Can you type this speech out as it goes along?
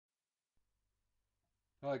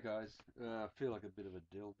Hi guys, I feel like a bit of a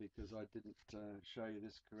dill because I didn't show you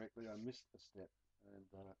this correctly. I missed a step, and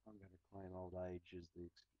I'm going to claim old age as the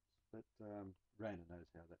excuse. But Raina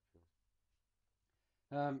knows how that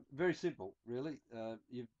feels. Very simple, really.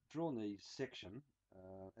 You've drawn the section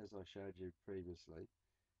as I showed you previously,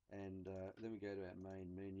 and then we go to our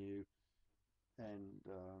main menu, and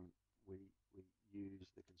we use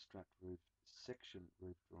the construct roof section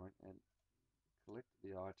roof drawing and collect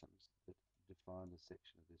the items that define the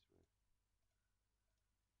section of this roof.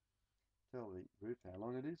 Tell the roof how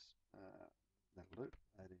long it is. That'll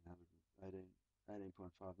do.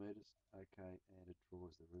 18.5 metres. Okay, and it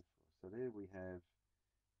draws the roof for us. So there we have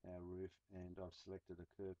our roof, and I've selected a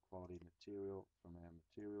curve quality material from our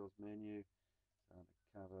materials menu. So under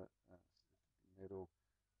cover, metal,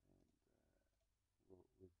 and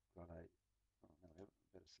we've got oh no, we haven't,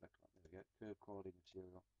 better select one. There we go, curve quality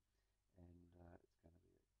material, and it's going to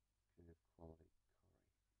be a curve quality quarry,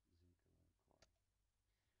 zinc aluminum quarry.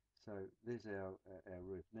 So there's our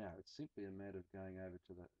roof. Now it's simply a matter of going over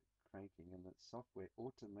to the cranking, and the software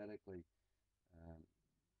automatically um,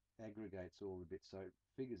 aggregates all the bits. So it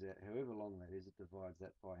figures out however long that is, it divides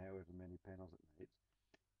that by however many panels it needs.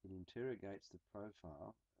 It interrogates the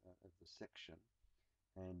profile of the section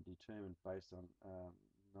and determines based on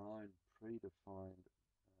 9 predefined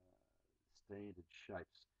standard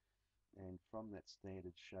shapes. And from that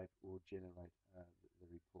standard shape will generate the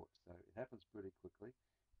report. So it happens pretty quickly,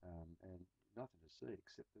 and nothing to see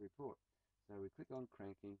except the report. So we click on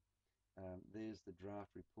cranking. There's the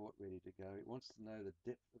draft report ready to go. It wants to know the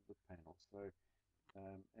depth of the panel. So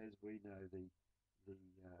as we know, the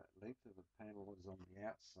length of the panel is on the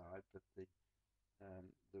outside, but the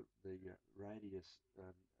radius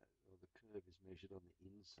or the curve is measured on the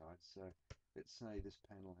inside. So let's say this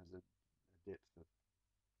panel has a depth of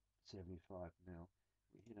 75 mil.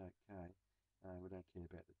 We hit OK. We don't care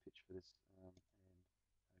about the pitch for this, and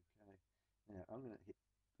OK. Now I'm going to hit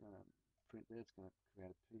print there. It's going to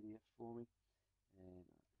create a PDF for me, and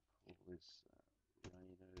I call this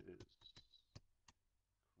Rainer's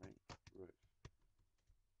crank roof.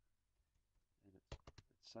 And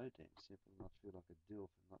it's so damn simple, and I feel like a dill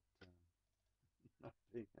for not not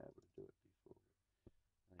being able to do it before.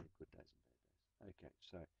 But, good days and bad days. Okay,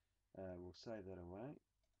 so we'll save that away,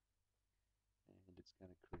 and it's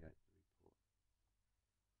going to create the report.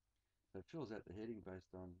 So it fills out the heading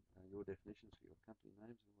based on your definitions for your company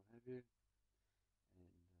names and what have you, and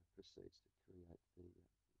proceeds to create the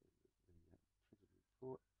printed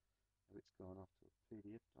report. Now it's gone off to a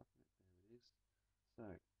PDF document. There it is. So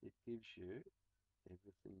it gives you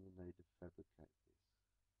everything you need to fabricate this.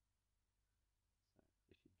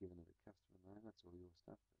 So if you've given it a customer name, that's all your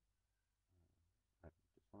stuff. But, I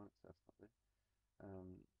haven't defined it, so it's not there.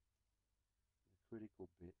 The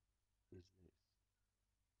critical bit is this: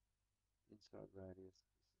 inside radius,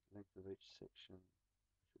 length of each section,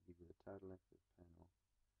 which will give you the total length of the panel,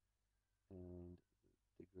 and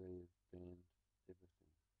the degree of bend, everything.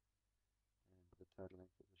 And the total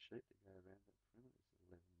length of the sheet to go around that perimeter is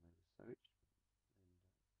 11 metres. So each,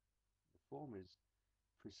 and the form is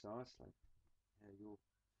precisely how your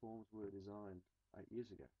forms were designed 8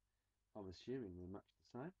 years ago. I'm assuming they're much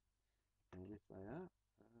the same, and if they are,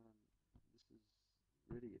 this is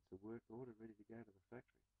ready. It's a work order ready to go to the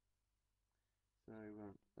factory. So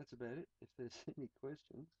that's about it. If there's any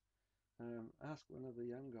questions, ask one of the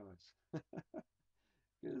young guys,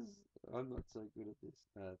 because I'm not so good at this.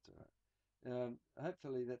 No, that's all right.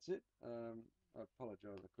 Hopefully that's it. I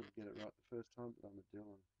apologise I couldn't get it right the first time, but I'm a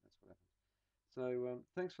Dylan. That's what happens. So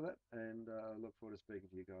thanks for that, and I look forward to speaking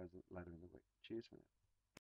to you guys later in the week. Cheers for now.